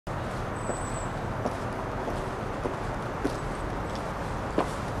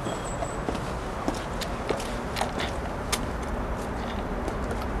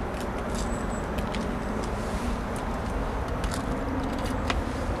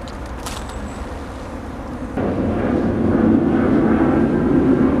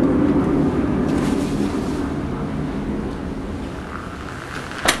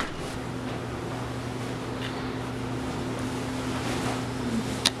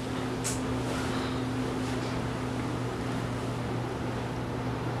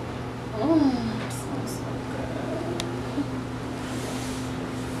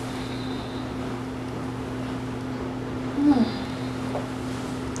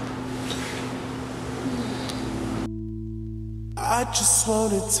I just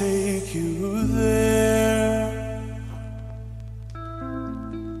wanna take you there.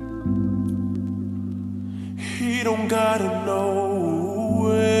 He don't gotta know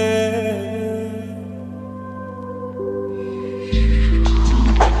where.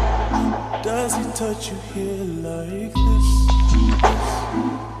 Does he touch you here like this?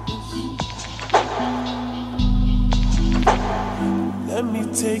 Let me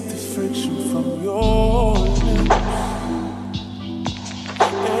take the friction from your lips.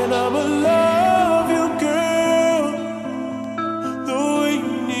 And I'ma love you, girl, the way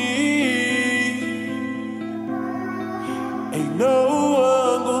you need. Ain't no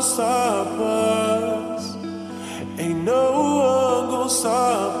one gon' stop us. Ain't no one gon'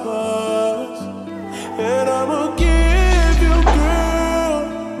 stop us. And I'ma give you, girl,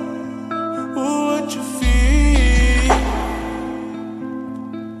 what you feel.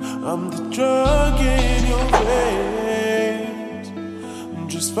 I'm the drug in your veins.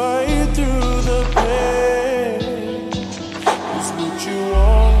 Just fight through the pain. He's what you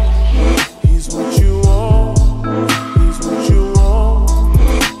want. He's what you want. He's what you want.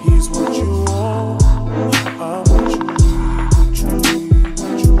 He's what you want. I'm what you need. What you need.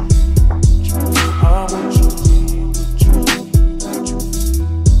 What you need. I'm what you need. What you need. What you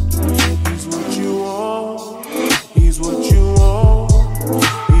need. He's what you want. He's what you want.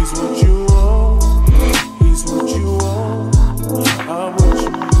 He's what you want. He's what you want. I'm what you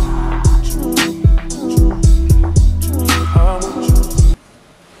need.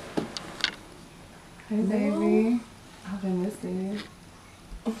 Hey baby, I've been missing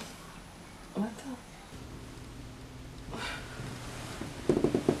you. What's up?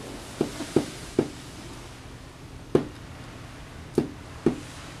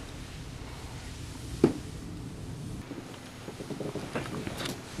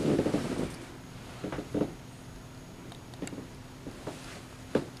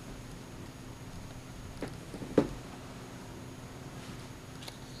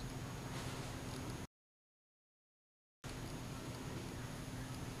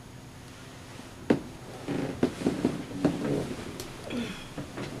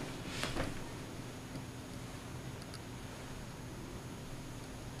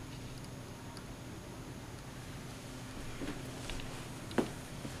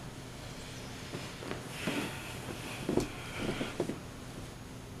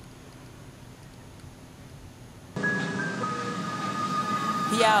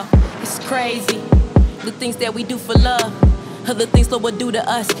 Yo, it's crazy. The things that we do for love, other things Lord will do to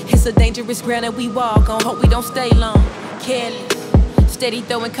us. It's a dangerous ground that we walk on. Hope we don't stay long. Careless, steady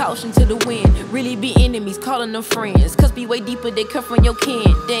throwing caution to the wind. Really be enemies, calling them friends. Cause be way deeper, they come from your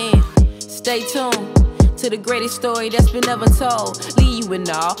kin. Damn, stay tuned to the greatest story that's been ever told. Leave you in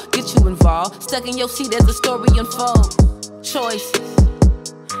awe, get you involved. Stuck in your seat as the story unfolds. Choices,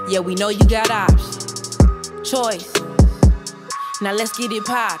 yeah, we know you got options. Choices. Now let's get it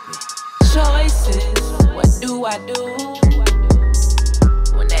poppin'. Choices, what do I do?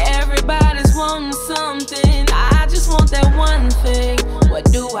 When everybody's wanting something, I just want that one thing. What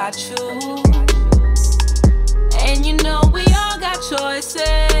do I choose? And you know we all got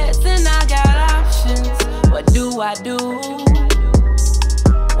choices, and I got options. What do I do?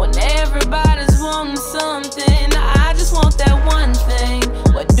 When everybody's wanting something, I just want that one thing.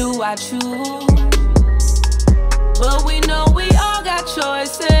 What do I choose? But we know we all got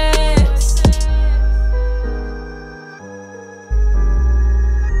choices.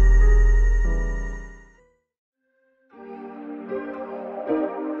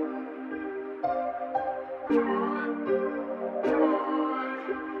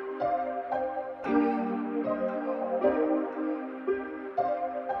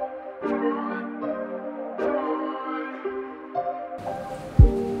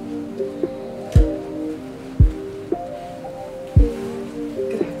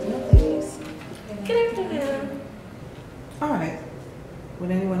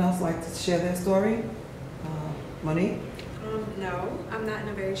 Like to share their story? Monique? No, I'm not in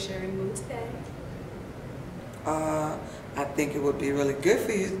a very sharing mood today. I think it would be really good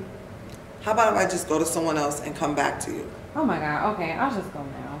for you. How about if I just go to someone else and come back to you? Oh my God, okay, I'll just go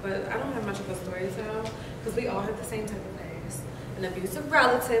now. But I don't have much of a story to tell because we all have the same type of things. An abusive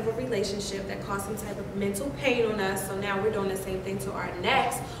relative or relationship that caused some type of mental pain on us, so now we're doing the same thing to our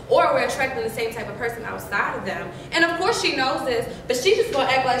next, or we're attracting the same type of person outside of them. And of course she knows this, but she just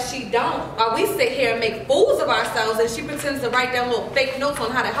gonna act like she don't, while we sit here and make fools of ourselves and she pretends to write down little fake notes on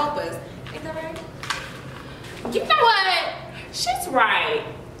how to help us. Ain't that right? You know what? She's right.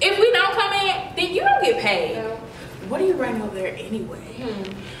 If we don't come in, then you don't get paid. No. What are you writing over there anyway?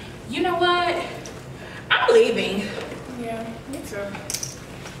 You know what? I'm leaving. Yeah, me too.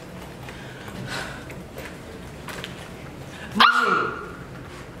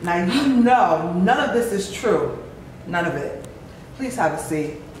 Now you know none of this is true. None of it. Please have a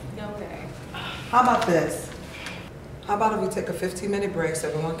seat. Okay. How about this? How about if we take a 15-minute break so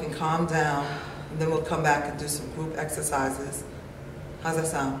everyone can calm down, and then we'll come back and do some group exercises. How's that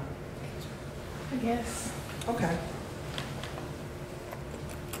sound? I guess. Okay.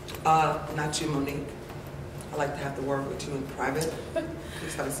 Not you, Monique. I'd like to have the word with you in private.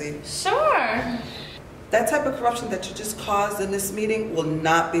 Please have a seat. Sure. That type of corruption that you just caused in this meeting will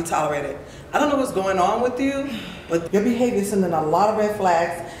not be tolerated. I don't know what's going on with you, but your behavior is sending a lot of red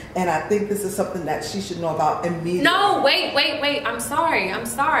flags, and I think this is something that she should know about immediately. No, wait. I'm sorry. I'm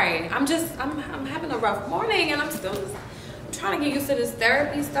having a rough morning, and I'm trying to get used to this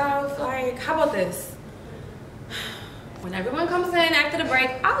therapy stuff. Like, how about this? When everyone comes in after the break,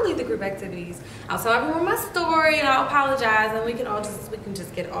 I'll lead the group activities. I'll tell everyone my story, and I'll apologize, and we can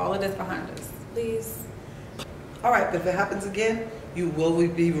just get all of this behind us. Please. All right, but if it happens again, you will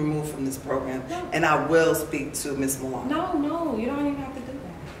be removed from this program, and I will speak to Miss Malone. No, you don't even have to do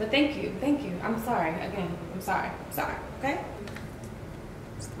that. But thank you. I'm sorry. Again, I'm sorry, okay?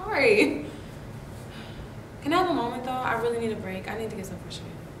 Sorry. Can I have a moment, though? I really need a break. I need to get some fresh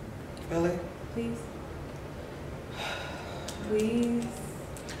air. Really? Please. Please.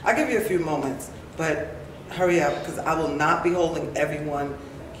 I'll give you a few moments, but hurry up, because I will not be holding everyone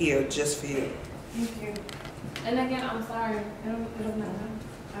here just for you. Thank you. And again, I'm sorry. It'll matter.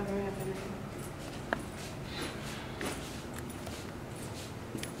 I'm very happy.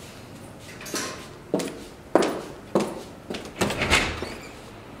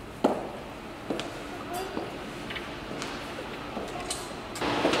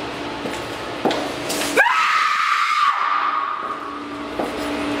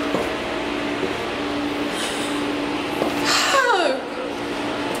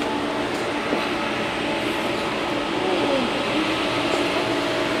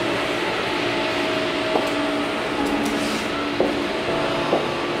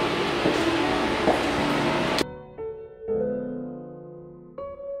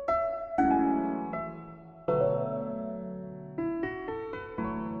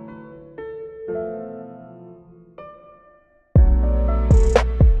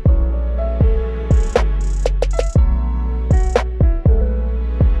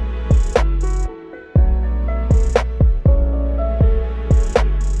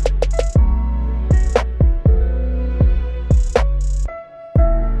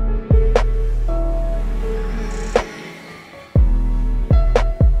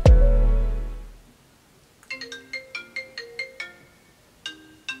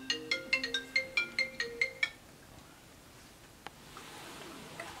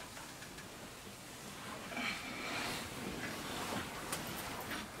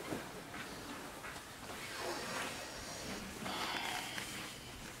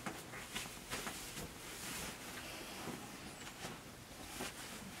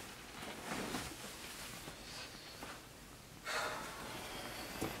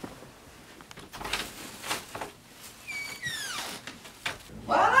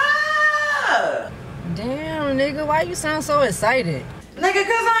 Nigga, why you sound so excited? Nigga, cause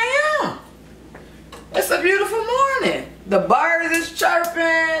I am. It's a beautiful morning. The birds is chirping,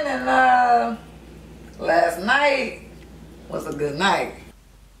 and last night was a good night.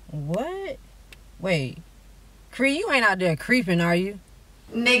 What? Wait, Cree, you ain't out there creeping, are you?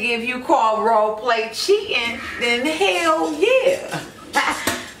 Nigga, if you call role play cheating, then hell yeah.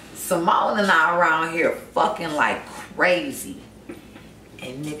 Simone and I around here fucking like crazy.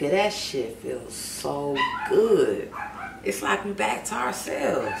 And nigga, that shit feels so good. It's like we back to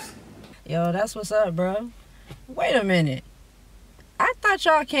ourselves. Yo, that's what's up, bro. Wait a minute. I thought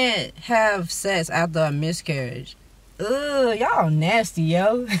y'all can't have sex after a miscarriage. Ugh, y'all nasty,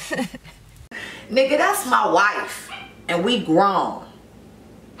 yo. Nigga, that's my wife. And we grown.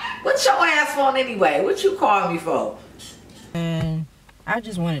 What's your ass on anyway? What you call me for? Man, I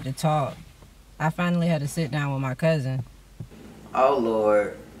just wanted to talk. I finally had to sit down with my cousin. Oh,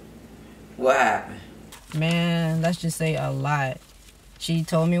 Lord. What happened? Man, let's just say a lot. She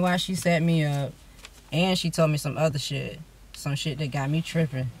told me why she set me up, and she told me some other shit. Some shit that got me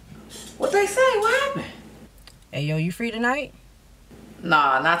tripping. What they say? What happened? Hey, yo, you free tonight?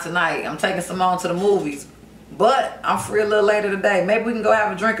 Nah, not tonight. I'm taking Simone to the movies. But I'm free a little later today. Maybe we can go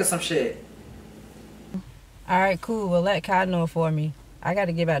have a drink or some shit. Alright, cool. Well, let Kai know for me. I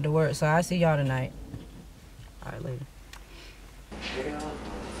gotta get back to work, so I'll see y'all tonight. Alright, later.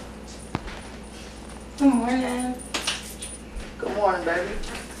 Good morning. Good morning, baby.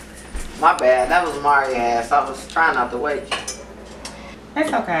 My bad. That was Mari's ass. I was trying not to wake you.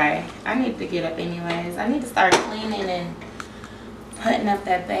 That's okay. I need to get up anyways. I need to start cleaning and putting up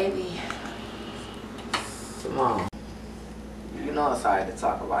that baby. Simone, you know it's hard to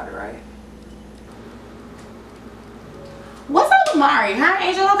talk about it, right? What's up with Mari? Her and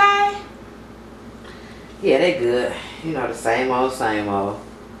Angel okay? Yeah, they good. You know, the same old, same old.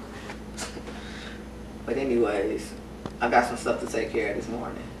 But anyways, I got some stuff to take care of this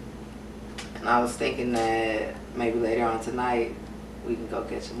morning. And I was thinking that maybe later on tonight, we can go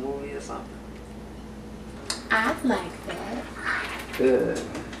catch a movie or something. I'd like that. Good.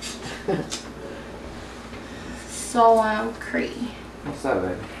 So, Cree. What's up,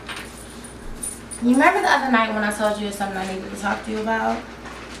 baby? You remember the other night when I told you something I needed to talk to you about?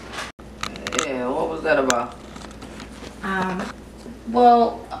 Yeah, what was that about?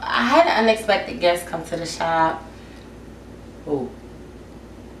 Well, I had an unexpected guest come to the shop. Who?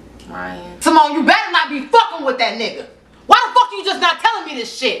 Ryan. Simone, you better not be fucking with that nigga. Why the fuck you just not telling me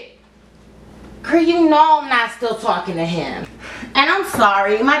this shit? Cree, you know I'm not still talking to him. And I'm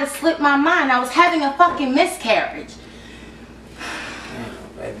sorry, it might have slipped my mind. I was having a fucking miscarriage. Damn,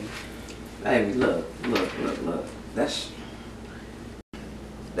 baby. Baby, look.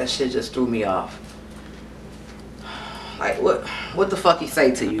 That shit just threw me off. Like, what the fuck he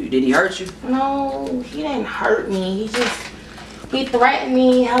say to you? Did he hurt you? No, he didn't hurt me. He threatened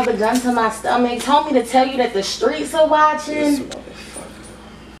me, held a gun to my stomach, told me to tell you that the streets are watching.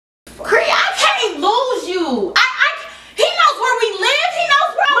 Cree, I can't lose you. He knows where we live. He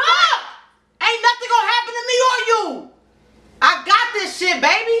knows where I'm at. Ain't nothing gonna happen to me or you. I got this shit,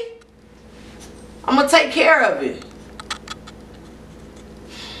 baby. I'm gonna take care of it.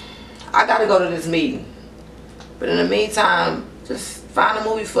 I gotta go to this meeting. But in the meantime, just find a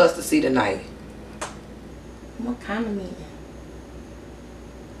movie for us to see tonight. What kind of meeting?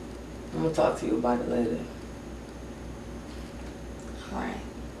 I'm gonna talk to you about it later. Alright.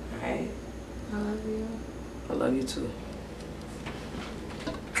 Alright? I love you. I love you too.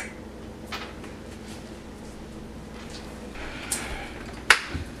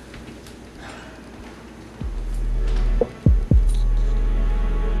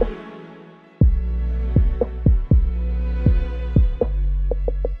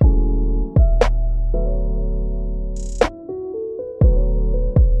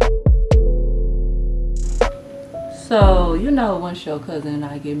 So, you know, once your cousin and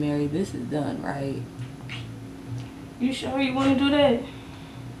I get married, this is done, right? You sure you want to do that?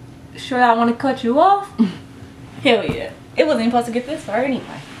 Sure I want to cut you off? Hell yeah. It wasn't even supposed to get this far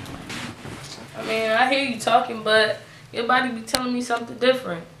anyway. I mean, I hear you talking, but your body be telling me something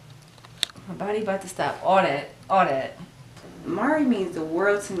different. My body about to stop all that. Mari means the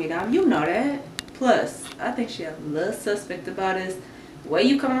world to me, Dom. You know that. Plus, I think she a little suspect about us. The way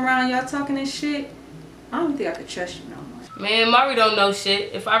you coming around, y'all talking this shit, I don't think I could trust you no more. Man, Mari don't know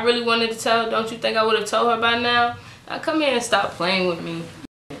shit. If I really wanted to tell her, don't you think I would have told her by now? Now come here and stop playing with me.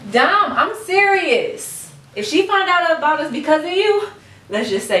 Dom, I'm serious. If she find out about us because of you, let's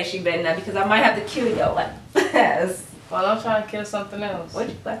just say she better not, because I might have to kill your ass. Well, I'm trying to kill something else. What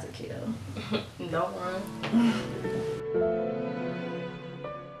you about to kill? Don't run.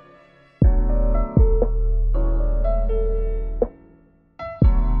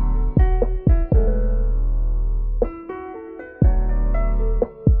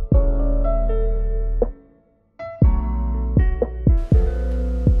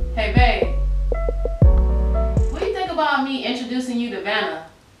 Hey, babe. What do you think about me introducing you to Vanna?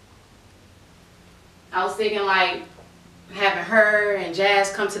 I was thinking like having her and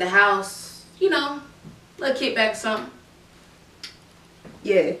Jazz come to the house. You know, little kickback or something.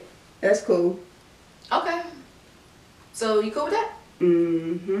 Yeah, that's cool. Okay. So you cool with that?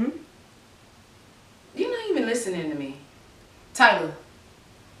 Mm-hmm. You're not even listening to me. Tyler.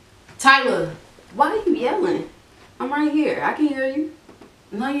 Tyler. Why are you yelling? I'm right here. I can hear you.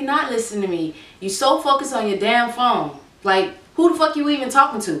 No, you're not listening to me. You're so focused on your damn phone. Like, who the fuck you even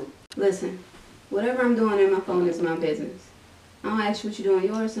talking to? Listen, whatever I'm doing in my phone is my business. I don't ask you what you're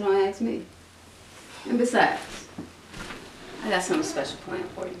doing yours, so don't ask me. And besides, I got something special planned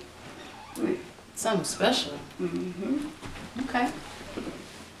for you. Come here. Something special? Mm-hmm. Okay.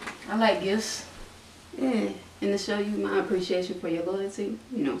 I like gifts. Yeah, and to show you my appreciation for your loyalty,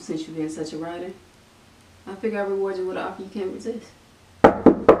 you know, since you've been such a rider, I figure I'll reward you with an offer you can't resist.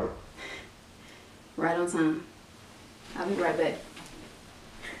 Right on time. I'll be right back.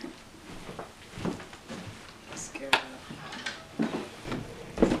 Scared.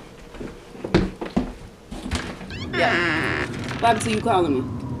 Yeah. What happened to you calling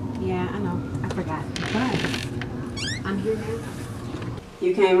me? Yeah, I know. I forgot. But I'm here now.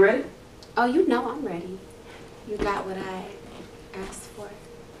 You came ready? Oh, you know I'm ready. You got what I asked for.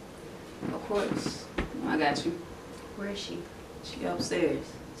 Of course. I got you. Where is she? She upstairs.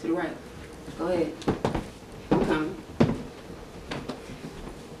 To the right. Go ahead. I'm coming.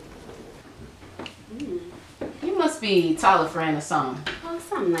 You must be Tyler friend or something. Oh,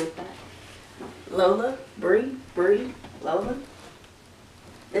 something like that. Lola, Bree, Lola.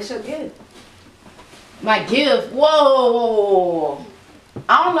 That's your gift. My gift? Whoa.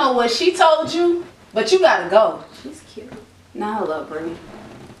 I don't know what she told you, but you gotta go. She's cute. Now hold up, Bree.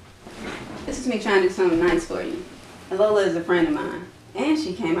 This is me trying to do something nice for you. And Lola is a friend of mine. And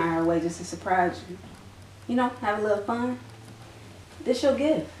she came out her way just to surprise you. You know, have a little fun. This your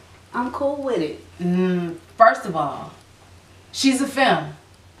gift. I'm cool with it. First of all, she's a femme.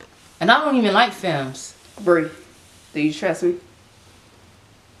 And I don't even like femmes. Bree, do you trust me?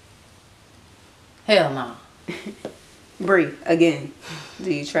 Hell no. Bree, again,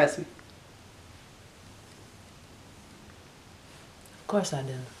 do you trust me? Of course I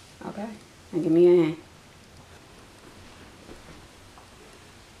do. Okay. Now give me your hand.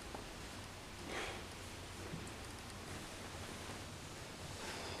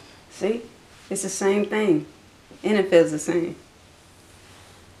 See? It's the same thing. And it feels the same.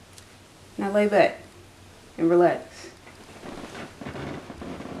 Now lay back and relax.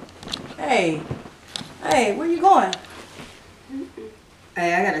 Hey, where you going?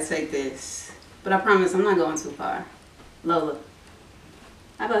 Hey, I gotta take this. But I promise I'm not going too far. Lola,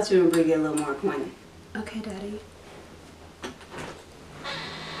 how about you and Bree get a little more acquainted? Okay, Daddy.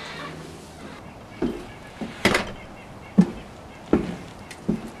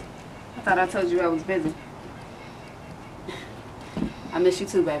 I thought I told you I was busy. I miss you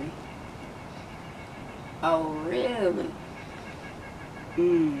too, baby. Oh, really?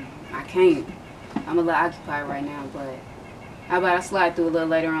 I can't. I'm a little occupied right now, but how about I slide through a little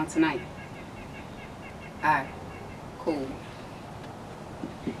later on tonight? Alright, cool.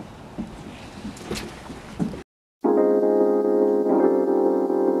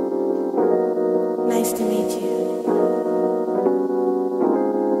 Nice to meet you.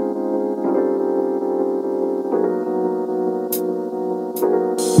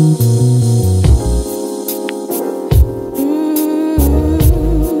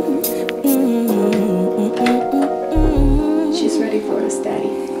 She's ready for us, Daddy.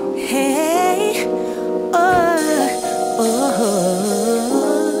 Hey, hey,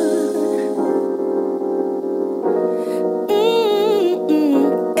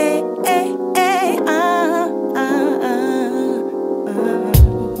 hey, hey,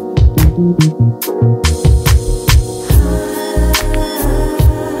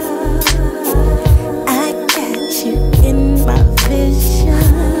 I got you in my vision.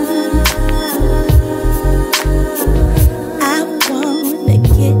 I wanna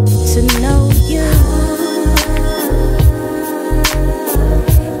get to know you.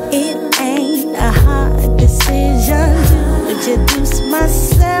 It ain't a hard decision to introduce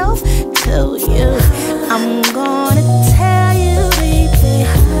myself to you. I'm gonna tell you, baby.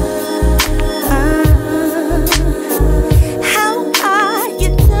 How are you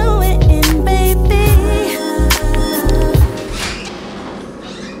doing, baby?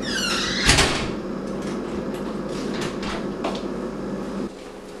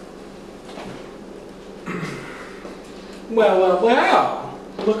 Well.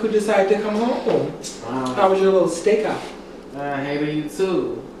 Look who decided to come home. How was your little stakeout? I hated you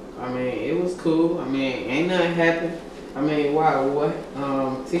too. I mean, it was cool. I mean, ain't nothing happened. I mean, why? What?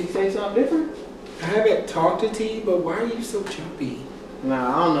 T say something different? I haven't talked to T, but why are you so jumpy? Nah,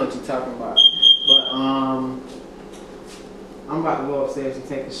 I don't know what you're talking about. But I'm about to go upstairs and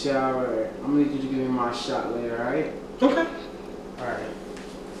take a shower. I'm gonna need you to give me my shot later, alright? Okay. Alright.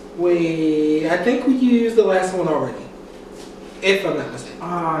 Wait, I think we used the last one already. If I'm not mistaken.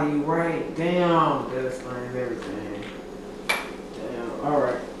 Ah, you right. Damn. That explains everything. Damn.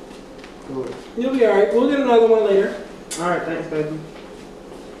 Alright. Cool. You'll be alright. We'll get another one later. Alright, thanks, baby.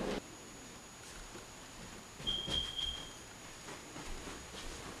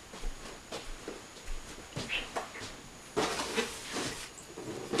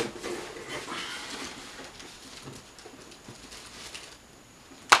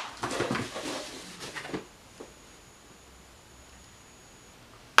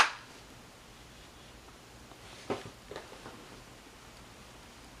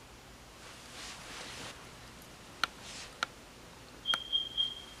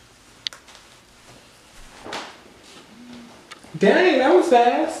 Dang, that was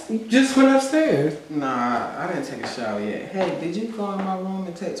fast. You just went upstairs. Nah, I didn't take a shower yet. Hey, did you go in my room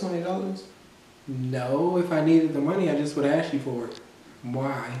and take $20? No, if I needed the money, I just would ask you for it.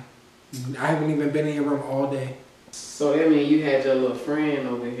 Why? I haven't even been in your room all day. So that means you had your little friend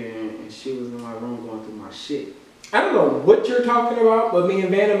over here and she was in my room going through my shit. I don't know what you're talking about, but me and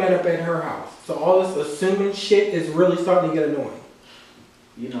Vanna met up at her house. So all this assuming shit is really starting to get annoying.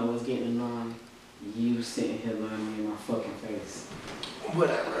 You know what's getting annoying? You sitting here lying in my fucking face.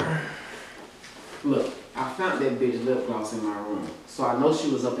 Whatever. Look, I found that bitch lip gloss in my room. So I know she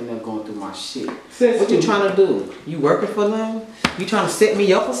was up in there going through my shit. What you trying to do? You working for them? You trying to set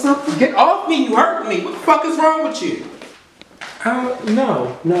me up or something? Get off me, you hurt me. What the fuck is wrong with you?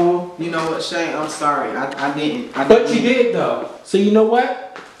 No. You know what, Shane? I'm sorry. I didn't. But you did though. So you know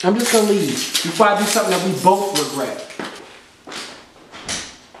what? I'm just gonna leave before I do something that we both regret.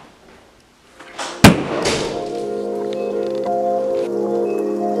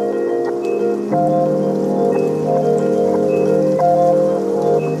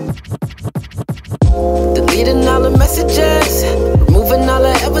 Deleting all the messages, removing all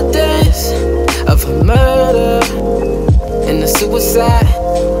the evidence of a murder and a suicide.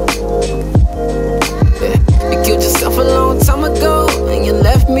 Yeah. You killed yourself a long time ago, and you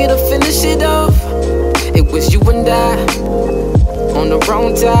left me to finish it off. It was you and I on the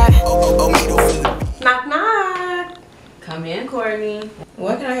wrong side. Knock, knock. Come in, Courtney.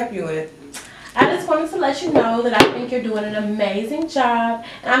 What can I help you with? I just wanted to let you know that I think you're doing an amazing job,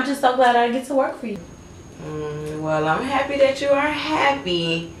 and I'm just so glad I get to work for you. Well, I'm happy that you are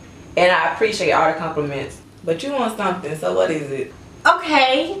happy, and I appreciate all the compliments. But you want something, so what is it?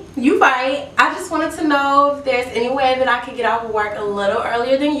 Okay, you right. I just wanted to know if there's any way that I could get off of work a little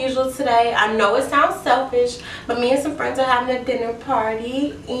earlier than usual today. I know it sounds selfish, but me and some friends are having a dinner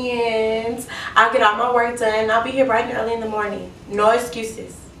party, and I'll get all my work done. I'll be here bright and early in the morning. No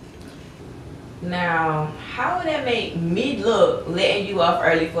excuses. Now, how would that make me look letting you off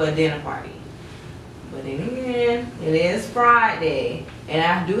early for a dinner party? But then again, it is Friday, and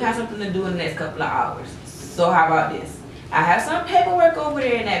I do have something to do in the next couple of hours. So how about this? I have some paperwork over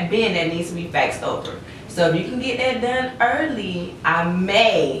there in that bin that needs to be faxed over. So if you can get that done early, I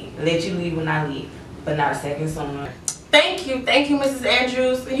may let you leave when I leave, but not a second sooner. Thank you, Mrs.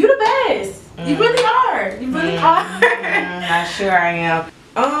 Andrews. You the best. You really are. You really are. I'm sure I am.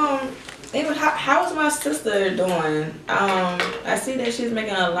 Anyway, how's my sister doing? I see that she's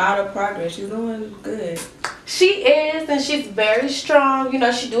making a lot of progress. She's doing good. She is, and she's very strong. You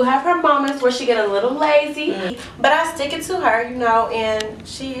know, she do have her moments where she get a little lazy, but I stick it to her, you know, and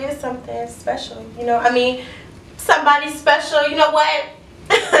she is something special. You know, I mean, somebody special. You know what?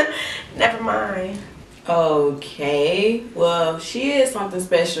 Never mind. Okay, well, she is something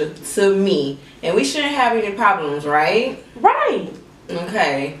special to me, and we shouldn't have any problems, right? Right.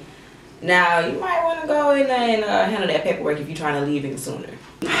 Okay. Now, you might want to go in and handle that paperwork if you're trying to leave any sooner.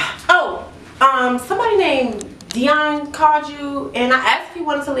 Oh, somebody named Dion called you, and I asked if he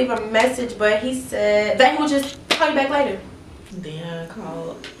wanted to leave a message, but he said that he would just call you back later. Dion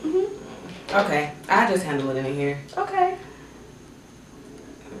called? Okay, I'll just handle it in here. Okay.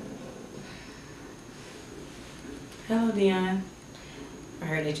 Hello, Dion. I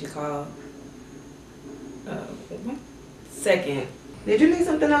heard that you called. 1 second. Did you need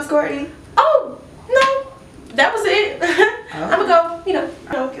something else, Courtney? Oh, no. That was it. I'm gonna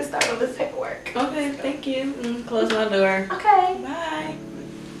go, get started with this paperwork. Okay, thank you. Close my door. Okay. Bye.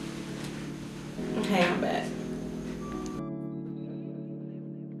 Okay, I'm back.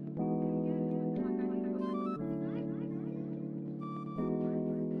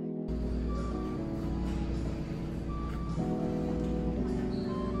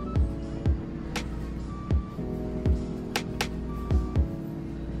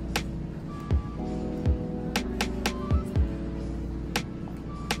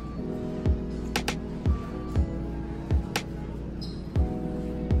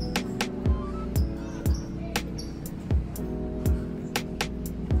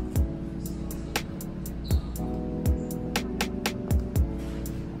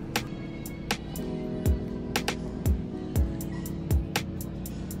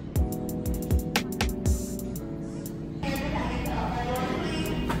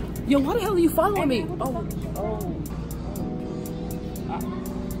 Yo, why the hell are you following me? Oh.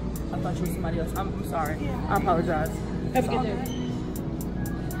 I thought you were somebody else. I'm sorry. I apologize. Have a good day.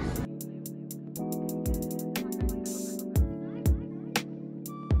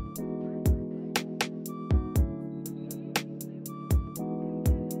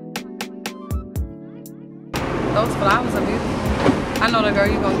 Those flowers are beautiful. I know the girl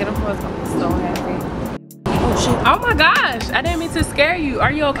you're gonna get them for is gonna be so happy. Oh shit! Oh my gosh! I didn't mean to scare you.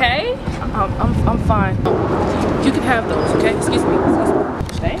 Are you okay? I'm fine. You can have those, okay? Excuse me.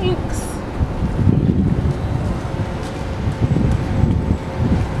 Thanks.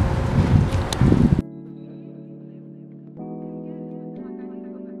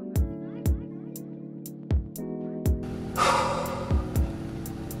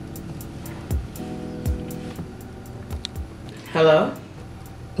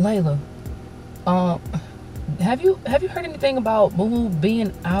 Laila, have you heard anything about Boo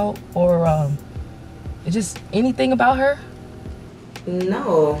being out or just anything about her?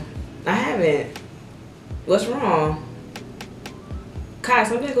 No, I haven't. What's wrong? Kai,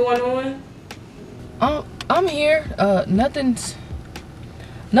 something going on? I'm here. Nothing's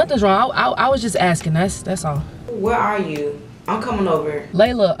wrong. I was just asking. That's all. Where are you? I'm coming over.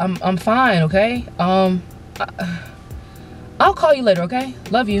 Laila, I'm fine. Okay. I'll call you later. Okay.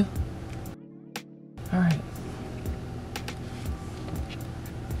 Love you. All right.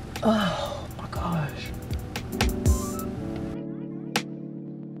 Oh my gosh.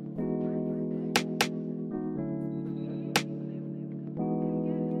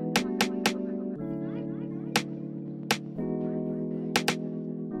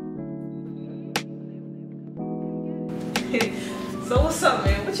 So what's up,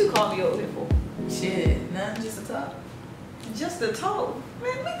 man? What you call me over here for? Shit, nothing, just a talk. Just a talk?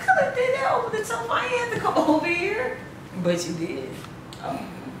 Man, we could have did that over the top. I ain't had to come over here. But you did. Oh,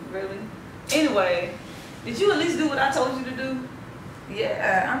 really? Anyway, did you at least do what I told you to do?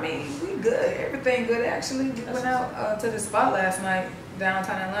 Yeah, I mean, we good. Everything good, actually. We went out to the spot last night,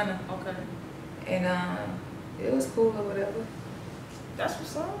 downtown Atlanta. Okay. And it was cool or whatever. That's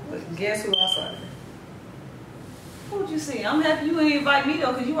what's up. But guess who else out there? Who'd you see? I'm happy you ain't invite me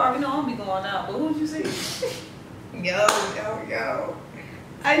though, because you already know I'm be going out. But who'd you see? Yo.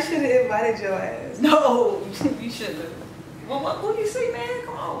 I should have invited your ass. No, you shouldn't have. Well, who'd you see, man?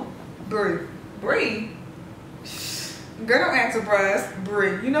 Come on. Bree. Bree? Girl, don't act surprised.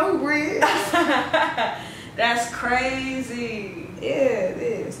 Bree. You know who Bree is? That's crazy. Yeah, it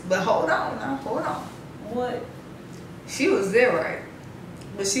is. But hold on now. Hold on. What? She was there, right?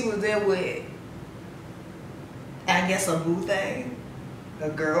 But she was there with, I guess, a boo thing, a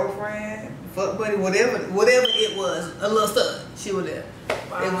girlfriend, fuck buddy, whatever it was, a little stuff. She was there.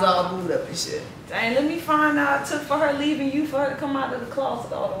 Wow. It was all booed up and shit. Dang, let me find out. It took for her leaving you for her to come out of the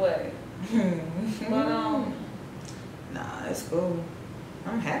closet all the way. But nah, it's cool.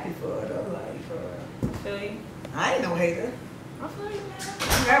 I'm happy for her though, like for her. Feel you? I ain't no hater. I feel you, man.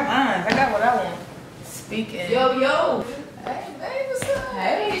 I got mine. I got what I want. Speaking. Yo. Hey, babe, what's up?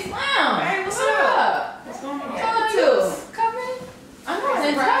 Hey, Slam. Hey, what's up? What's going on? What you? Coming? I know, I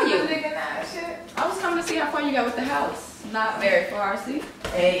didn't tell you. Shit. I was coming to see how far you got with the house. Not very far, see?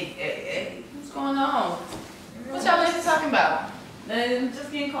 Hey. What's going on? What y'all ladies talking about? Then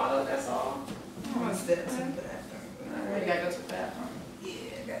just getting caught up, that's all. I'm gonna step to the bathroom. You gotta go to the bathroom. Yeah,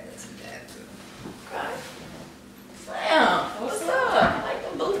 I gotta go to the bathroom. Okay. Slam, what's up? I like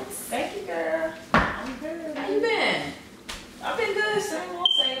them boots. Thank you, girl. I'm good. How you been? I've been good, same old,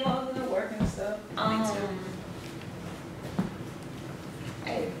 other than working and stuff. Me too.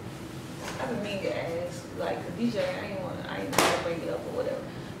 Hey, I didn't mean to ask, like, DJ, I ain't want to bring it up or whatever.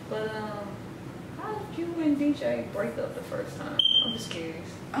 But, how did you and DJ break up the first time? I'm just curious.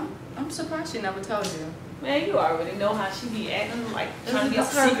 I'm surprised she never told you. Man, you already know how she be acting, like, trying to be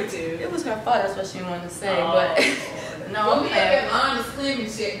secretive. It was her fault, that's what she wanted to say, Oh, but no, I'm happy. Honest, clean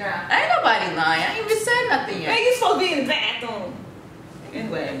shit now. Ain't nobody lying. I ain't even said nothing yet. Man, you supposed to be in the bathroom.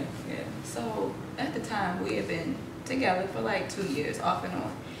 Anyway, yeah. So at the time we had been together for like 2 years off and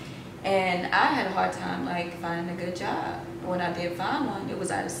on, and I had a hard time like finding a good job. When I did find one, it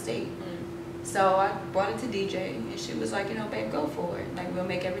was out of state. So I brought it to DJ and she was like, you know, babe, go for it, like we'll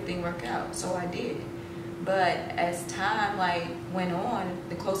make everything work out. So I did. But as time like went on,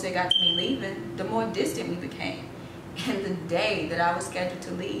 the closer it got to me leaving, the more distant we became. And the day that I was scheduled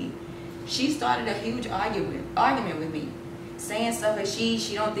to leave, she started a huge argument with me, saying stuff like she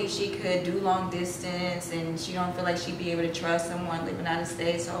don't think she could do long distance and she don't feel like she'd be able to trust someone living out of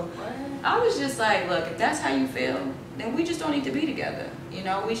state. So I was just like, look, if that's how you feel, then we just don't need to be together. You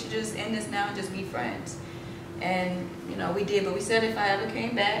know, we should just end this now and just be friends. And, you know, we did, but we said if I ever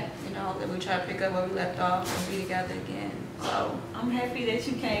came back, you know, that we try to pick up where we left off and be together again. So I'm happy that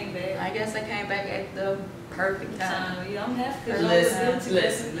you came back. I guess I came back at the perfect time. Yeah, I'm happy.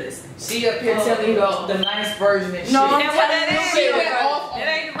 Listen. She up here telling you the nice version and shit. No, I'm telling the real went version. off.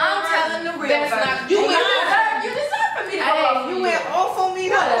 I'm telling the real That's version. not- you went- You deserve for me to go off on You you. went off on me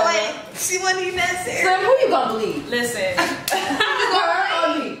though, like she wasn't even that serious. Slim, who you gonna believe? Listen. Her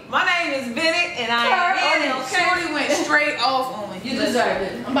or me? My name is Bennett and I Her am or me? Shorty went straight off on me. You deserve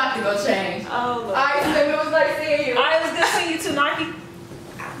it. I'm about to go change. Oh, Lord. Alright, Slim, it was nice seeing you. Alright, it was good seeing you too, Nike.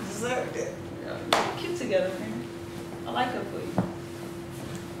 I deserved it. Y'all cute together, man. I like her for you.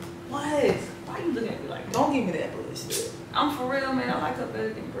 What? Why you looking at me like that? Don't give me that bullshit. I'm for real, man. I like her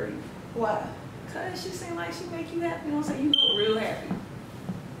better than Bree. Why? Cause she seem like she make you happy. You know what I'm saying? You look real happy.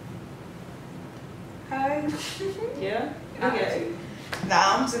 Hi. Yeah? Look at you.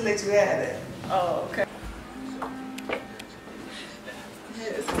 Nah, I'm just let you have it. Oh, okay. Yeah,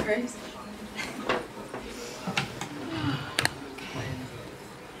 it's crazy.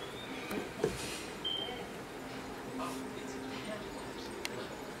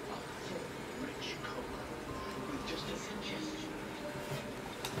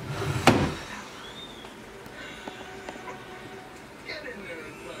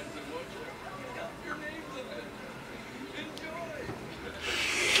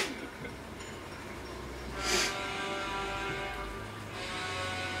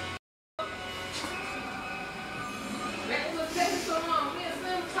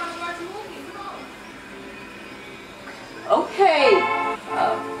 Okay,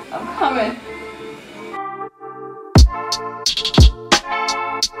 I'm coming.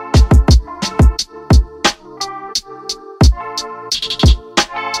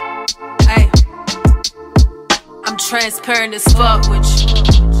 Hey, I'm transparent as fuck with you.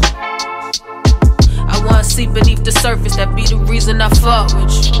 I wanna see beneath the surface, that be the reason I fuck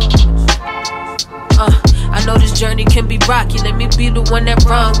with you. I know this journey can be rocky, let me be the one that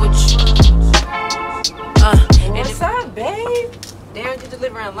run with you. What's up, babe? Damn, you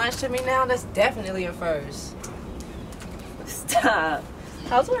delivering lunch to me now? That's definitely a first. Stop.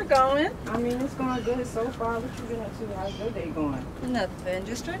 How's work going? I mean, it's going good so far. What you been up to? How's your day going? Nothing.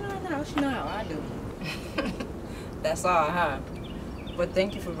 Just straight around the house. You know how I do. That's all, huh? But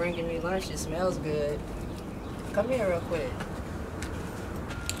thank you for bringing me lunch. It smells good. Come here real quick.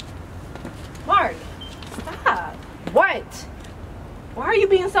 Mark, stop. What? Why are you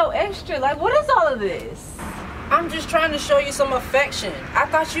being so extra? Like, what is all of this? I'm just trying to show you some affection. I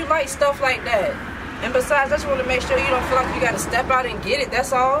thought you liked stuff like that. And besides, I just want to make sure you don't feel like you got to step out and get it.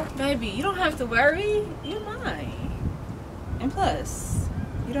 That's all. Baby, you don't have to worry. You're mine. And plus,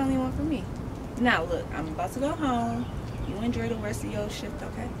 you're the only one for me. Now, look, I'm about to go home. You enjoy the rest of your shift,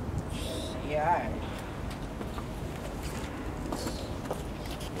 okay? Yeah, all right.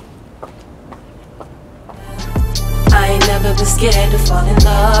 I ain't never been scared to fall in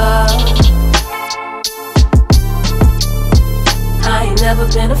love. I ain't never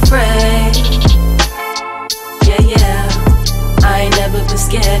been afraid. Yeah, yeah. I ain't never been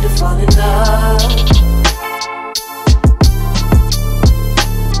scared to fall in love.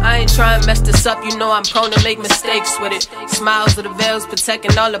 I ain't trying to mess this up, you know I'm prone to make mistakes with it. Smiles of the veils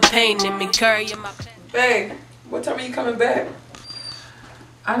protecting all the pain in me, carrying my pain. Babe, what time are you coming back?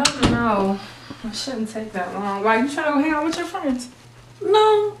 I don't know. It shouldn't take that long. Why, you trying to go hang out with your friends?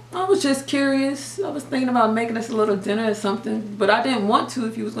 No, I was just curious. I was thinking about making us a little dinner or something, but I didn't want to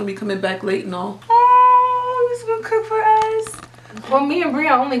if you was going to be coming back late and all. Oh, you was going to cook for us? Well, me and Bree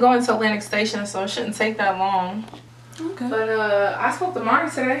are only going to Atlantic Station, so it shouldn't take that long. Okay. But I spoke to Mari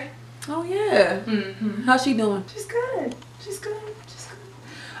today. Oh, yeah. Mm-hmm. How's she doing? She's good. She's good. She's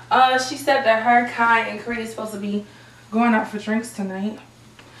good. She said that her, Kai, and Cree is supposed to be going out for drinks tonight.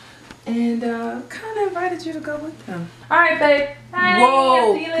 And kind of invited you to go with them. All right, babe. Bye.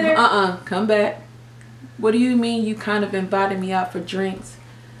 Whoa. See you later. Come back. What do you mean you kind of invited me out for drinks?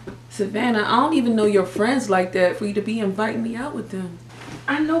 Savannah, I don't even know your friends like that for you to be inviting me out with them.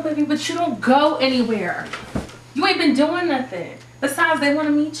 I know, baby, but you don't go anywhere. You ain't been doing nothing. Besides, they want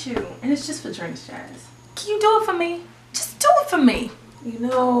to meet you. And it's just for drinks, Jazz. Can you do it for me? Just do it for me. You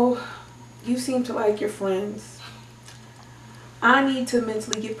know, you seem to like your friends. I need to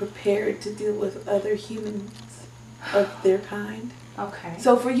mentally get prepared to deal with other humans of their kind. Okay.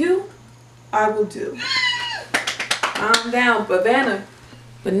 So for you, I will do. I'm down, Savannah.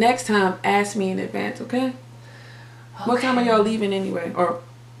 But next time, ask me in advance, okay? What time are y'all leaving anyway? Or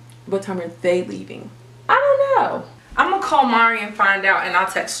what time are they leaving? I don't know. I'm going to call Mari and find out, and I'll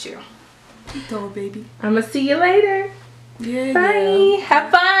text you. Go, baby. I'm going to see you later. Yeah. Bye. Yeah.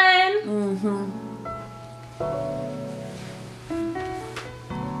 Have fun. Mm-hmm.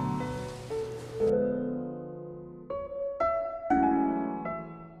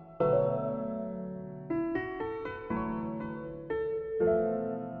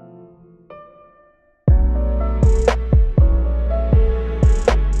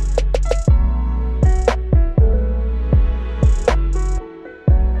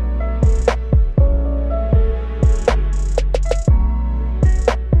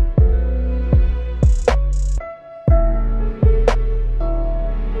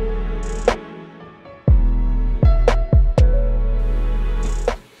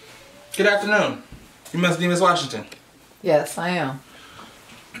 Good afternoon. You must be Miss Washington. Yes, I am.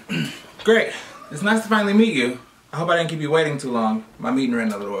 Great. It's nice to finally meet you. I hope I didn't keep you waiting too long. My meeting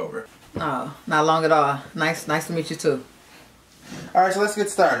ran a little over. No, not long at all. Nice to meet you too. Alright, so let's get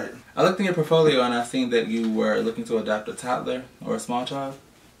started. I looked in your portfolio and I seen that you were looking to adopt a toddler or a small child.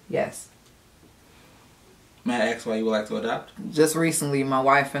 Yes. May I ask why you would like to adopt? Just recently, my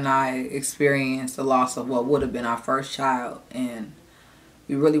wife and I experienced the loss of what would have been our first child, and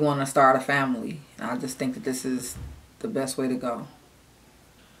we really want to start a family. And I just think that this is the best way to go.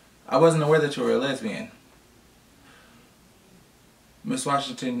 I wasn't aware that you were a lesbian. Miss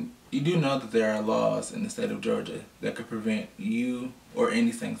Washington, you do know that there are laws in the state of Georgia that could prevent you or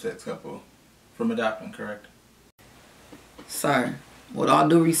any same-sex couple from adopting, correct? Sir, with all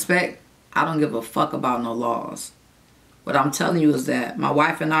due respect, I don't give a fuck about no laws. What I'm telling you is that my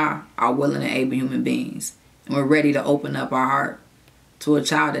wife and I are willing and able human beings, and we're ready to open up our heart to a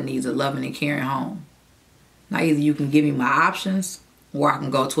child that needs a loving and caring home. Now either you can give me my options, or I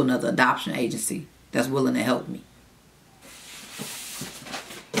can go to another adoption agency that's willing to help me.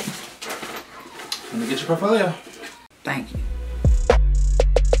 Let me get your portfolio. Thank you.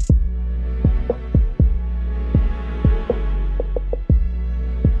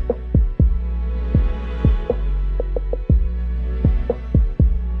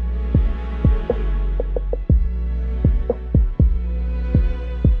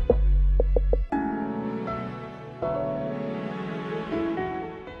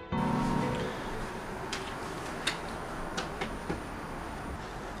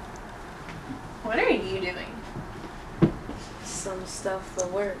 What are you doing? Some stuff for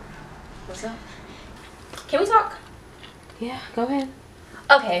work. What's up? Can we talk? Yeah, go ahead.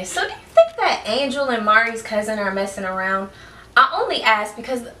 Okay, so do you think that Angel and Mari's cousin are messing around? I only asked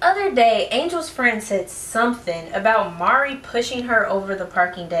because the other day, Angel's friend said something about Mari pushing her over the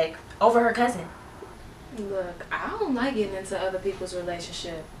parking deck over her cousin. Look, I don't like getting into other people's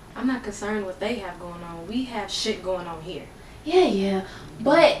relationship. I'm not concerned what they have going on. We have shit going on here. Yeah,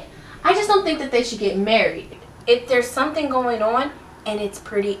 but I just don't think that they should get married. If there's something going on, and it's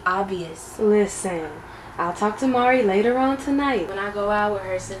pretty obvious. Listen, I'll talk to Mari later on tonight when I go out with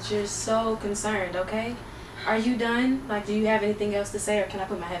her since you're so concerned, okay? Are you done? Like, do you have anything else to say, or can I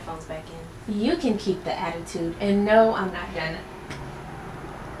put my headphones back in? You can keep the attitude, and no, I'm not done.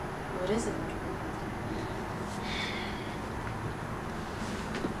 What is it?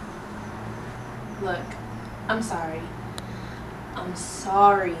 Look, I'm sorry. I'm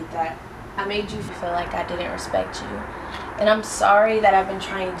sorry that I made you feel like I didn't respect you. And I'm sorry that I've been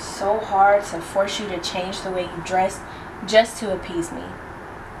trying so hard to force you to change the way you dress just to appease me.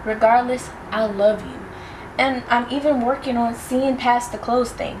 Regardless, I love you. And I'm even working on seeing past the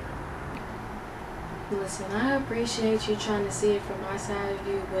clothes thing. Listen, I appreciate you trying to see it from my side of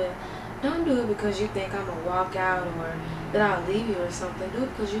you, but don't do it because you think I'm gonna walk out or that I'll leave you or something. Do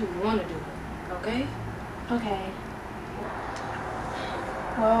it because you want to do it, okay? Okay.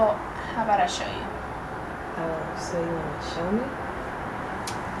 Well, how about I show you? Oh, so you want to show me?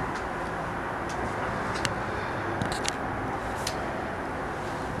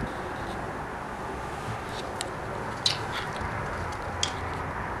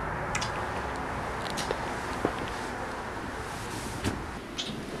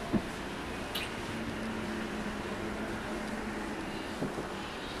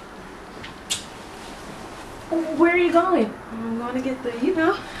 Where are you going? I'm going to get the, you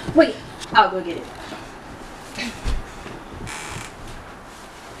know. Wait, I'll go get it.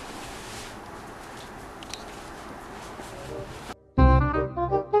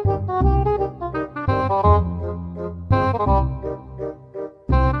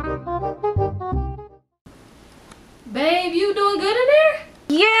 Babe, you doing good in there?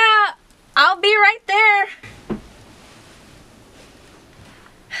 Yeah, I'll be right there.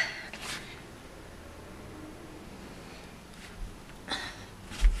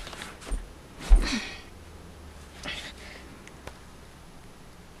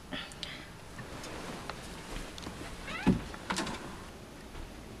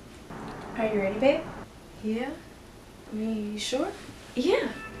 Are you ready, babe? Yeah. I mean, you sure? Yeah.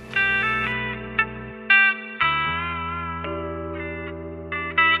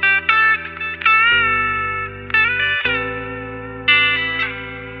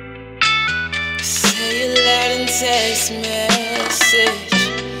 Say it loud in text message.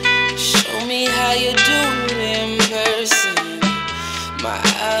 Show me how you do it in person. My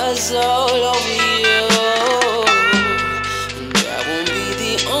eyes all over you, and I won't be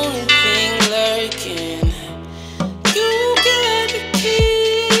the only thing lurking. You got the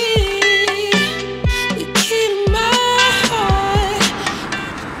key to my heart.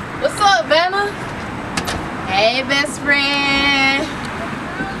 What's up, Vanna? Hey, best friend.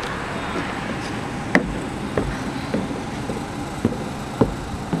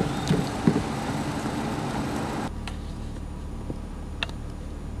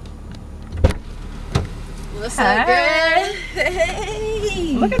 What's up, girl?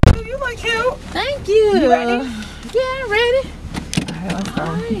 Hey. Look at you. You look cute. Thank you. You ready? Yeah, I'm ready. All right, let's go.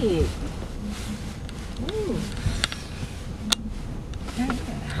 All right.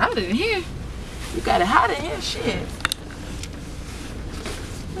 Hot in here. You got it hot in here, shit.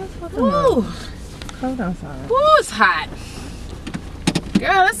 Woo. Cold outside. Woo, it's hot.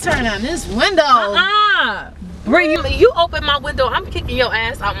 Girl, let's turn on this window. Bree, you open my window, I'm kicking your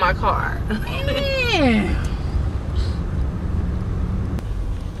ass out my car. Yeah.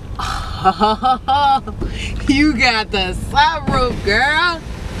 You got the sunroof, girl.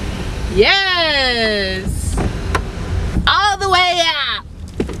 Yes. All the way up.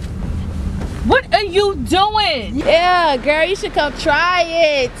 What are you doing? Yeah, girl, you should come try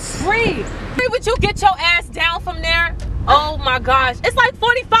it. Bree, would you get your ass down from there? Oh my gosh, it's like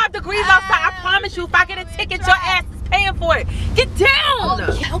 45 degrees outside. I promise you, if I get a ticket, your ass is paying for it. Get down.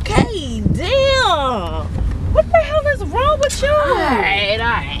 Okay, damn. What the hell is wrong with you? Alright.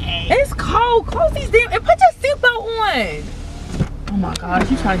 It's cold. Close these damn and put your seatbelt on. Oh my gosh,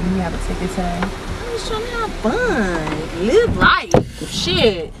 you trying to give me have a ticket today? I'm just trying to have fun. Live life.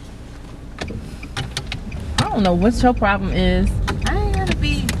 Shit. I don't know what your problem is. I ain't gotta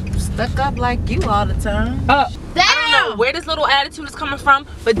be stuck up like you all the time. I don't know where this little attitude is coming from,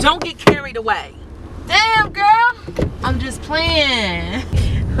 but don't get carried away. Damn, girl. I'm just playing.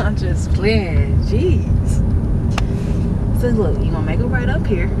 I'm just playing. Jeez. So look, you gonna make it right up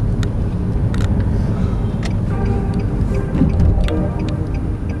here.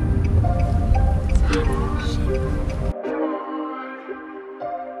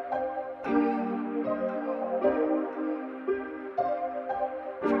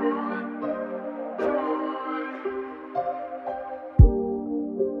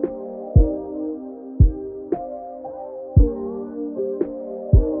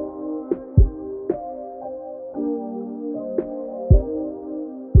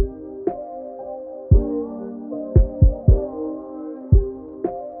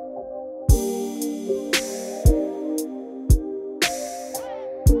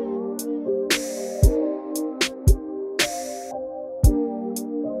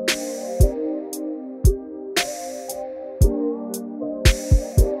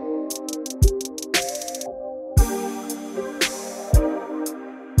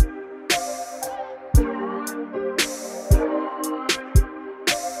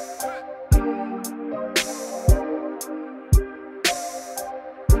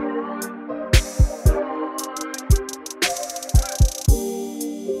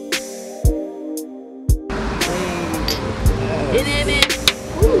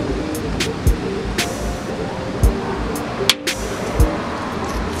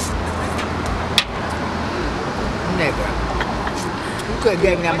 Could have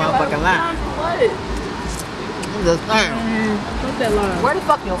gave me that motherfucking line. What? I'm just saying. What's that line? Where the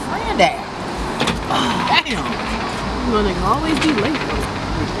fuck your friend at? Damn. You wanna always be late.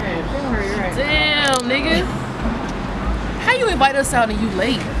 Damn, nigga. How you invite us out and you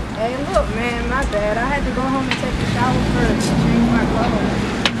late? Hey, look, man, my bad. I had to go home and take a shower first and change my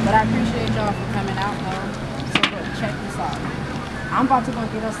clothes. But I appreciate y'all for coming out, though. So look, check this out. I'm about to go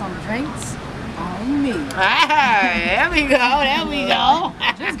get us some drinks. On me. Hey, there we go, there we go.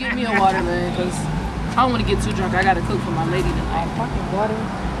 Just give me a water, man, because I don't want to get too drunk. I got to cook for my lady tonight. Fucking water?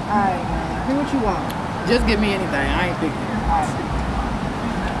 Alright, man. Do what you want. Just give me anything. I ain't picking. Alright.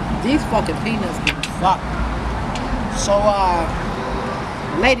 These fucking peanuts can fuck. So,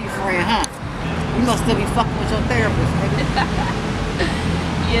 lady friend, huh? You gonna still be fucking with your therapist, nigga?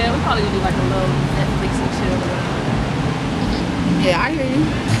 Yeah, we're probably gonna do like a little Netflix and chill. Yeah, I hear you.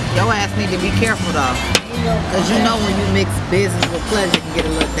 Your ass need to be careful though. Cause you know when you mix business with pleasure it can get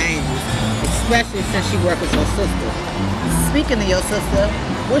a little dangerous. Especially since she works with your sister. Speaking of your sister,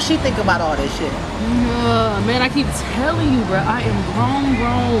 what she think about all this shit? Man, I keep telling you, bro, I am grown.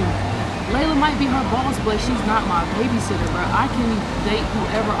 Laila might be her boss, but she's not my babysitter, bro. I can date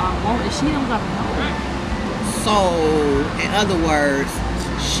whoever I want and she don't gotta know. So, in other words,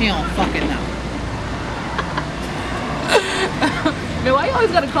 she don't fucking know. Man, why you always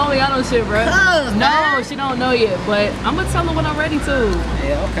gotta call me out on shit, bro? No, she don't know yet, but I'm gonna tell her when I'm ready to.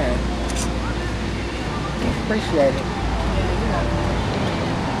 Yeah, okay. Appreciate it.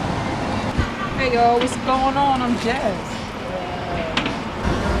 Hey y'all, what's going on? I'm Jazz.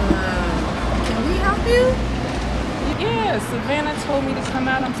 Can we help you? Yeah, Savannah told me to come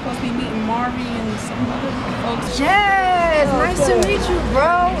out. I'm supposed to be meeting Marvy and some other folks. Jazz, nice to meet you,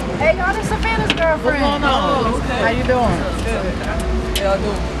 bro. Hey, y'all, this Savannah's girlfriend. What's going on? Okay. How you doing? Good. How y'all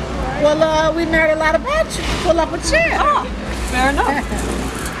doing? Well, we married a lot about you. Pull up a chair. Oh, fair enough.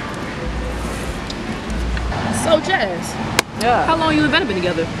 So Jazz, Yeah. how long you and Vanna been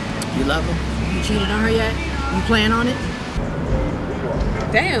together? You love her? You cheated on her yet? You plan on it?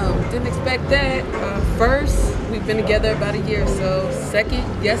 Damn, didn't expect that. First, we've been together about a year or so. Second,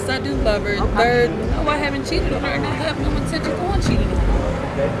 yes, I do love her. Third, no, I haven't cheated on her and I have no intention on cheating on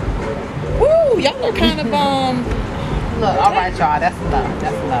her. Woo, y'all are kind of, Look, all right, y'all, that's enough.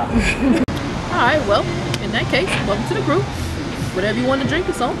 That's enough. All right, well, in that case, welcome to the group. Whatever you want to drink,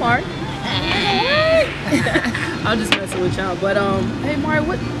 it's on Mari. I'm just messing with y'all, but hey Mari,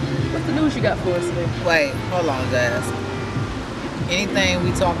 what's the news you got for us today? Wait, hold on, Jazz. Anything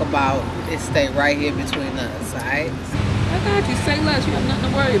we talk about, it stay right here between us, alright? I got you. Say less. You have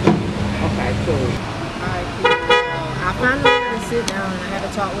nothing to worry about. Okay, cool. Alright, cool. I finally had to sit down and I had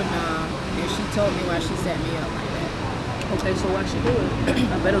a talk with Nam, and she told me why she set me up like that. Okay, so why she do it?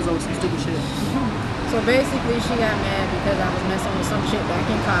 I bet it was over some stupid shit. So basically, she got mad because I was messing with some chick back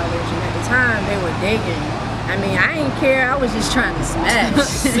in college, and at the time they were dating. I mean, I didn't care. I was just trying to smash.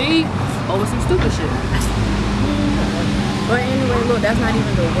 See, over some stupid shit. But anyway, look, that's not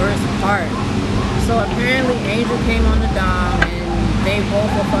even the worst part. So apparently Angel came on the dom and they both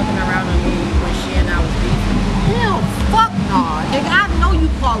were fucking around on me when she and I was beefing. Hell, fuck no. Nigga, I know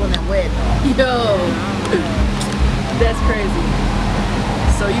you calling that wedding. Yo, that's crazy.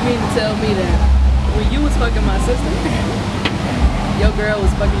 So you mean to tell me that when you was fucking my sister, your girl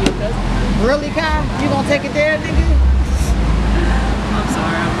was fucking your cousin? Really, Kai? You gonna take it there, nigga? I'm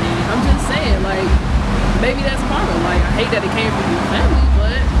sorry, I mean, I'm just saying, like, maybe that's karma. Like, I hate that it came from your family,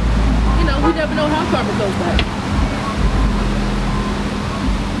 but, you know, we never know how karma goes back.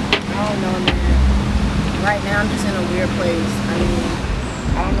 I don't know, man. Right now, I'm just in a weird place. I mean,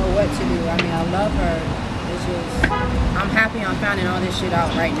 I don't know what to do. I mean, I love her. It's just, I'm happy I'm finding all this shit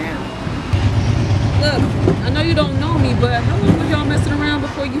out right now. Look, I know you don't know me, but how long were y'all messing around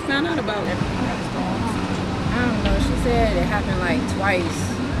before you found out about it? I don't know. She said it happened like twice,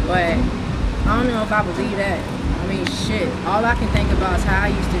 but I don't know if I believe that. I mean, shit. All I can think about is how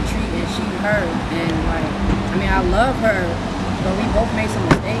I used to treat and she her. And like, I mean, I love her, but we both made some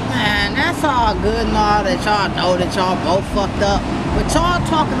mistakes. Man, that's all good and all that y'all know that y'all both fucked up. But y'all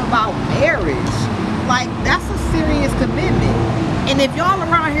talking about marriage. Like, that's a serious commitment. And if y'all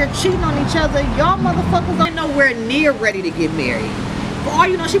around here cheating on each other, y'all motherfuckers ain't nowhere near ready to get married. For all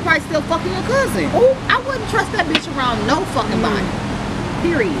you know, she probably still fucking your cousin. Ooh, I wouldn't trust that bitch around no fucking body.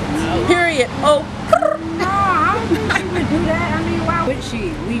 Period. No. Period. Oh. No, I don't think she would do that. I mean, why would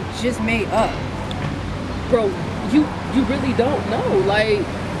she? We just made up. Bro, you really don't know. Like,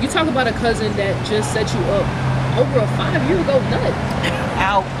 you talk about a cousin that just set you up over a 5-year-ago nut.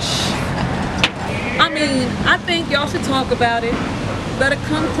 Ouch. I mean, I think y'all should talk about it. Better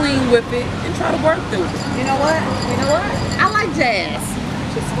come clean with it and try to work through it. You know what? You know what? I like Jazz.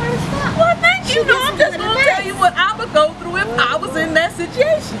 She's smart as fuck. Well, thank you. No, I'm just going to tell you what I would go through if I was in that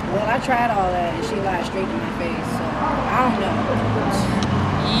situation. Well, I tried all that and she lied straight to my face, so I don't know.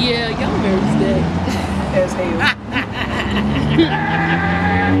 Yeah, y'all marriage dead. As hell.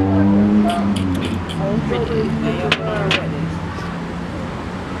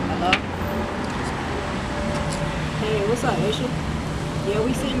 Hello? Hey, what's up, Aisha? Yeah,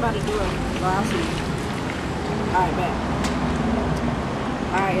 we sitting by the door, so I'll see you. Alright, back.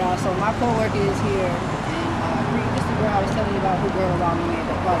 Alright, y'all, so my coworker is here, and Bree, this is the girl I was telling you about who girl was on me at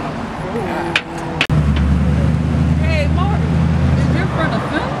that party. Hey, Martin, is your friend a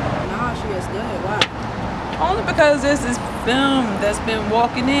film? Nah, she a stud. Why? Only because there's this film that's been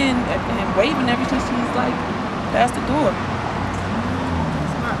walking in and waving ever since she's like past the door.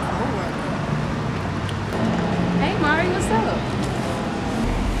 That's my coworker. Hey Mari, what's up?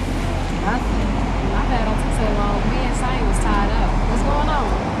 Nothing. My bad on took so long. Me and Simon was tied up. What's going on?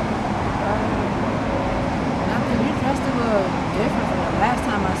 Nothing. You dressed a little different from the last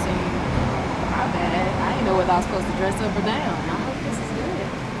time I seen you. My bad. I didn't know whether I was supposed to dress up or down. I hope this is good.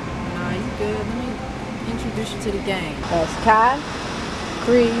 Nah, you good. Let me introduce you to the gang. That's Kai,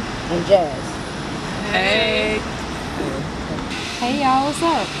 Cree, and Jazz. Hey. Hey y'all, what's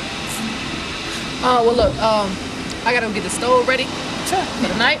up? Well look, I gotta go get the stove ready for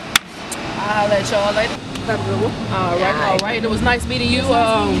the night. I'll let y'all later. Have a good one. Alright. It was nice meeting you.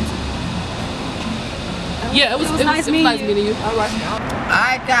 Yeah, it was nice meeting you. Alright.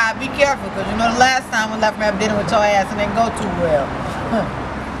 Alright, Kai, be careful, because you know the last time we left from having dinner with your ass and didn't go too well.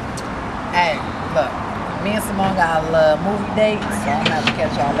 Hey, look, me and Simone got a movie date, so I'm gonna have to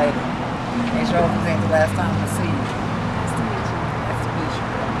catch y'all later. Make sure it ain't the last time I see you. Nice to meet you. Nice to meet you.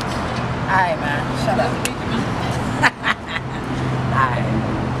 Alright, man, shut up. Alright.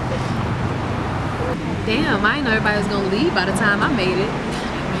 Damn, I didn't know everybody was gonna leave by the time I made it.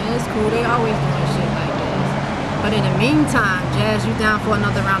 Man, it's cool. They always doing shit like this. But in the meantime, Jazz, you down for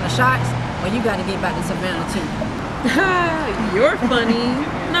another round of shots? Well, you got to get back to Savannah too. You're funny.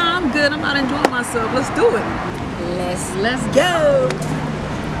 Nah, I'm good. I'm not enjoying myself. Let's do it. Let's go.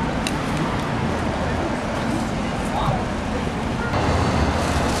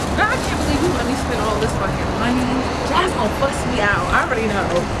 I can't believe you let me spend all this fucking money. Jazz gonna fuss me out. I already know.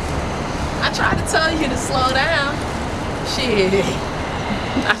 I tried to tell you to slow down. Shit.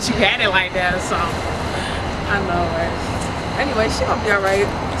 Not you had it like that or something. I know, right? Anyway, she gonna be alright.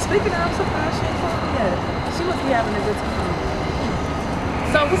 Speaking of, I'm surprised she ain't told me yet. She must be having a good time.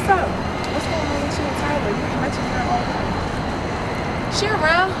 So what's up? What's going on with you and Tyler? You mentioned her all the time. She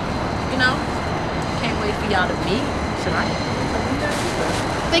around, you know. Can't wait for y'all to meet. Should I?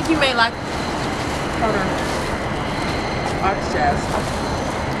 I think you may like. Hold on. Oh, it's Jazz.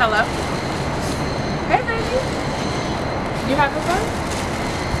 Hello. Hey, baby. You having fun?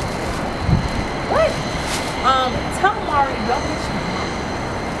 What? Tell Mari, don't miss your mom.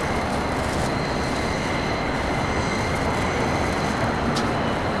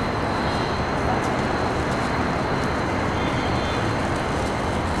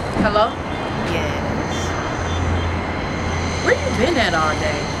 Hello? Yes. Where you been at all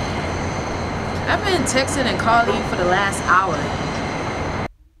day? I've been texting and calling you for the last hour.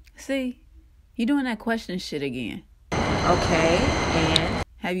 See, you doing that question shit again. Okay, and?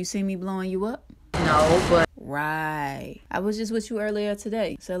 Have you seen me blowing you up? No, but... Right. I was just with you earlier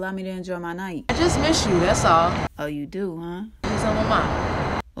today, so allow me to enjoy my night. I just miss you, that's all. Oh, you do, huh? Who's on my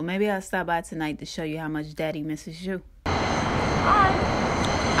mind? Well, maybe I'll stop by tonight to show you how much Daddy misses you. Alright.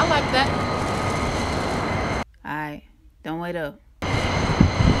 I like that. Alright. Don't wait up.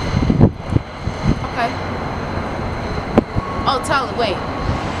 Okay. Oh, Tyler, wait.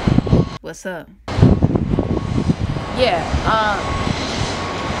 What's up? Yeah,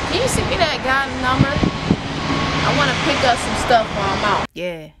 can you send me that guy's number? I want to pick up some stuff while I'm out.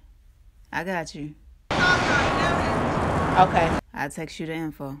 Yeah, I got you. Okay. I'll text you the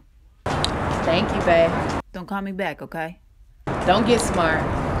info. Thank you, babe. Don't call me back, okay? Don't get smart.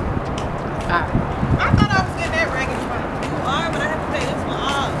 Alright. I thought I was getting that raggedy one. You are, but I have to pay this one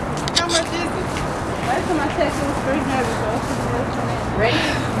off. How much is it? Last time I texted was $300. Ready?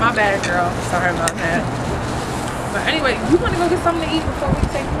 My bad, girl. Sorry about that. But anyway, you want to go get something to eat before we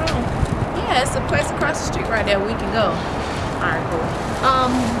take you home? Yeah, it's a place across the street right there. We can go. Alright, cool.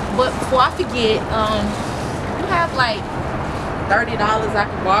 But before I forget, you have like $30 I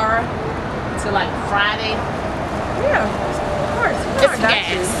can borrow until like Friday. Yeah, of course. It's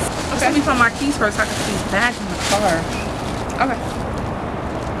gas. Okay. Let me find my keys first so I can put these bags in the car. Okay.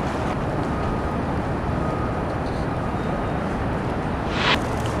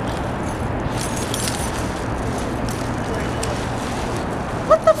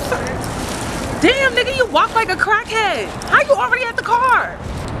 What the fuck? Damn, nigga, you walk like a crackhead. How you already at the car?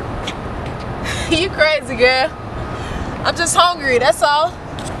 You crazy, girl. I'm just hungry, that's all.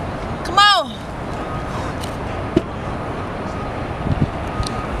 Come on.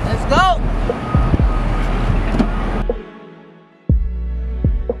 Let's go.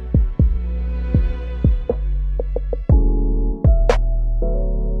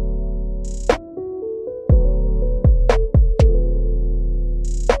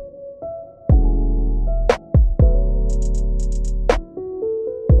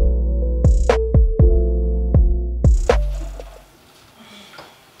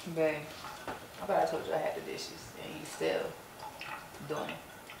 Babe, I thought I told you I had the dishes, and you still doing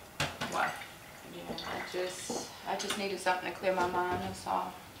it. Why? Yeah, I just needed something to clear my mind, that's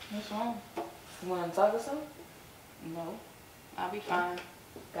all. What's wrong? You want to talk or something? No, I'll be fine.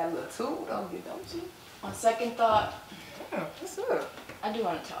 Got a little tool on you, don't you? On second thought, Yeah, what's up? I do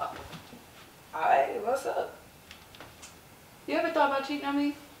want to talk. Alright, what's up? You ever thought about cheating on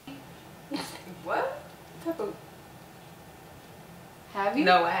me? What? Type of... Have you?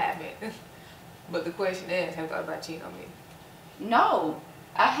 No, I haven't. But the question is, have you thought about cheating on me? No,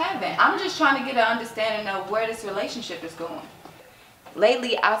 I haven't. I'm just trying to get an understanding of where this relationship is going.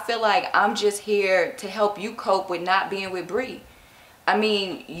 Lately, I feel like I'm just here to help you cope with not being with Bree. I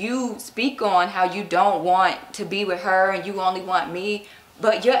mean, you speak on how you don't want to be with her and you only want me,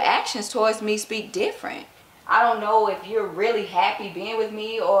 but your actions towards me speak different. I don't know if you're really happy being with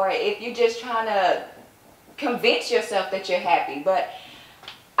me or if you're just trying to convince yourself that you're happy, but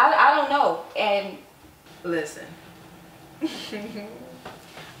I don't know. And listen,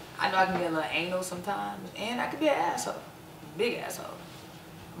 I know I can be a little anal sometimes, and I could be an asshole, big asshole,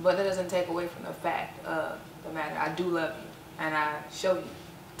 but that doesn't take away from the fact of the matter. I do love you, and I show you,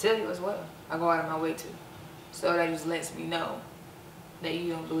 tell you as well. I go out of my way to, so that just lets me know that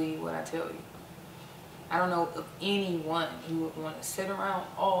you don't believe what I tell you. I don't know of anyone who would want to sit around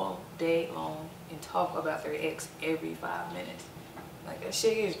all day long and talk about their ex every 5 minutes. Like, that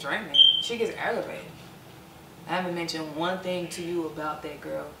shit gets draining. Shit gets aggravating. I haven't mentioned one thing to you about that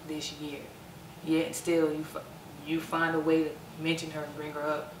girl this year. Yet still you find a way to mention her and bring her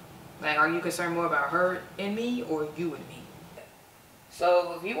up. Like, are you concerned more about her and me or you and me?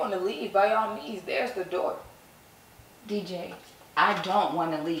 So if you want to leave, by all means, there's the door. DJ, I don't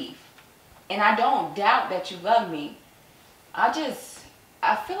want to leave. And I don't doubt that you love me. I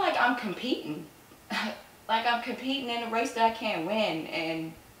feel like I'm competing. Like I'm competing in a race that I can't win.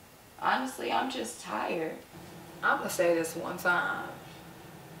 And honestly, I'm just tired. I'm going to say this one time.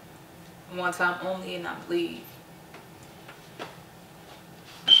 One time only, and I leave.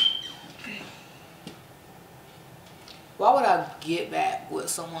 Why would I get back with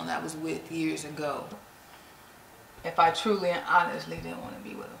someone I was with years ago if I truly and honestly didn't want to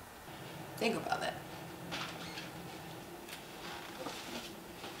be with them? Think about that.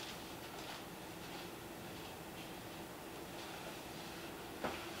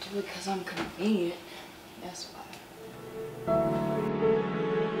 Because I'm convenient. That's why.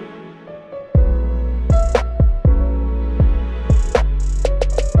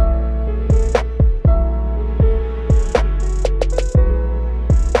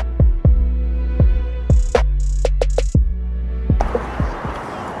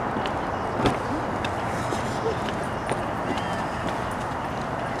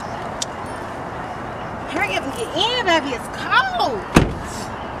 Hurry up and get in, baby. It's cold.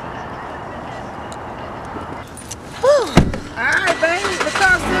 Alright, baby. The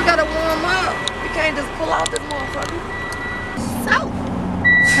car still gotta warm up. You can't just pull out this motherfucker. So,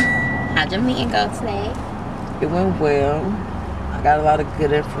 how'd your meeting go today? It went well. I got a lot of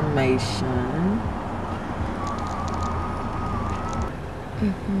good information.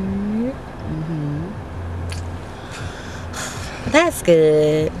 That's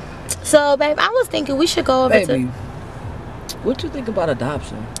good. So, babe, I was thinking we should go over Baby, what you think about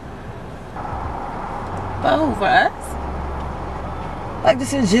adoption? For who? For us? Like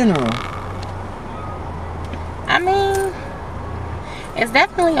this in general. I mean, it's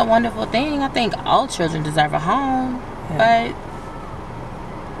definitely a wonderful thing. I think all children deserve a home. Yeah. But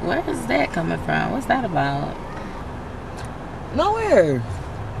where is that coming from? What's that about? Nowhere.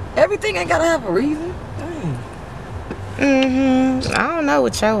 Everything ain't gotta have a reason. Dang. I don't know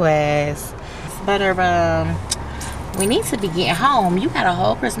with your ass. But we need to be getting home. You got a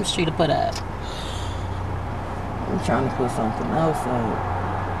whole Christmas tree to put up. I'm trying to put something else up.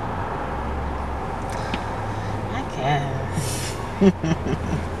 I guess.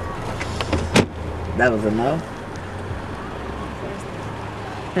 That was a no?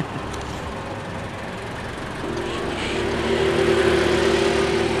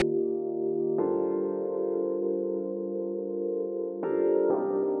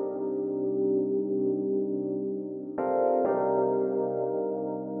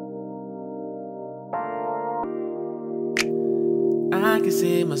 I can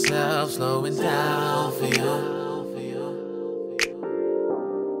see myself slowing down for you.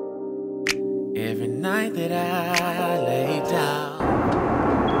 Every night that I lay down.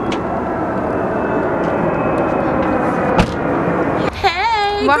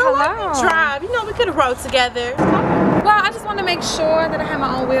 Hey, Well, girl, hello. why you drive? You know we could have rode together. Well, I just want to make sure that I have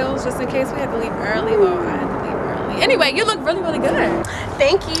my own wheels just in case we had to leave early. Well, I had to leave early. Anyway, you look really, really good.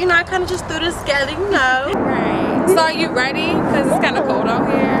 Thank you. You know, I kind of just threw this together, you know. Right. So are you ready? Because it's kind of cold out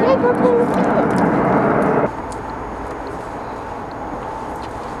here. Yeah, go pull it up.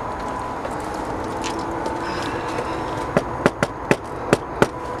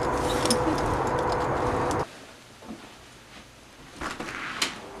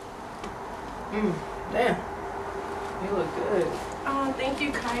 Damn. You look good. Oh, thank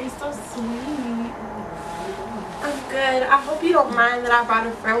you, Kai. You're so sweet. I'm good. I hope you don't mind that I brought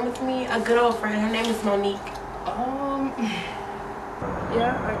a friend with me. A good old friend. Her name is Monique.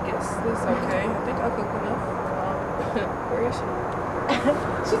 Yeah, I guess that's okay. I think I'll cook enough. Where is she?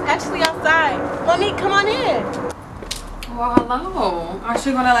 She's actually outside. Monique, come on in. Well, hello. Are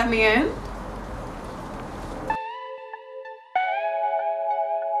she gonna let me in?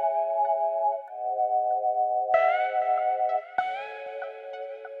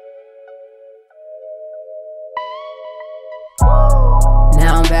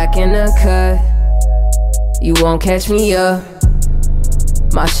 Now I'm back in the cut. You won't catch me up.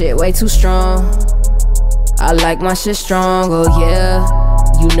 My shit way too strong. I like my shit strong, oh yeah.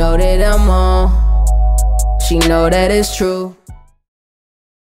 You know that I'm on. She know that it's true.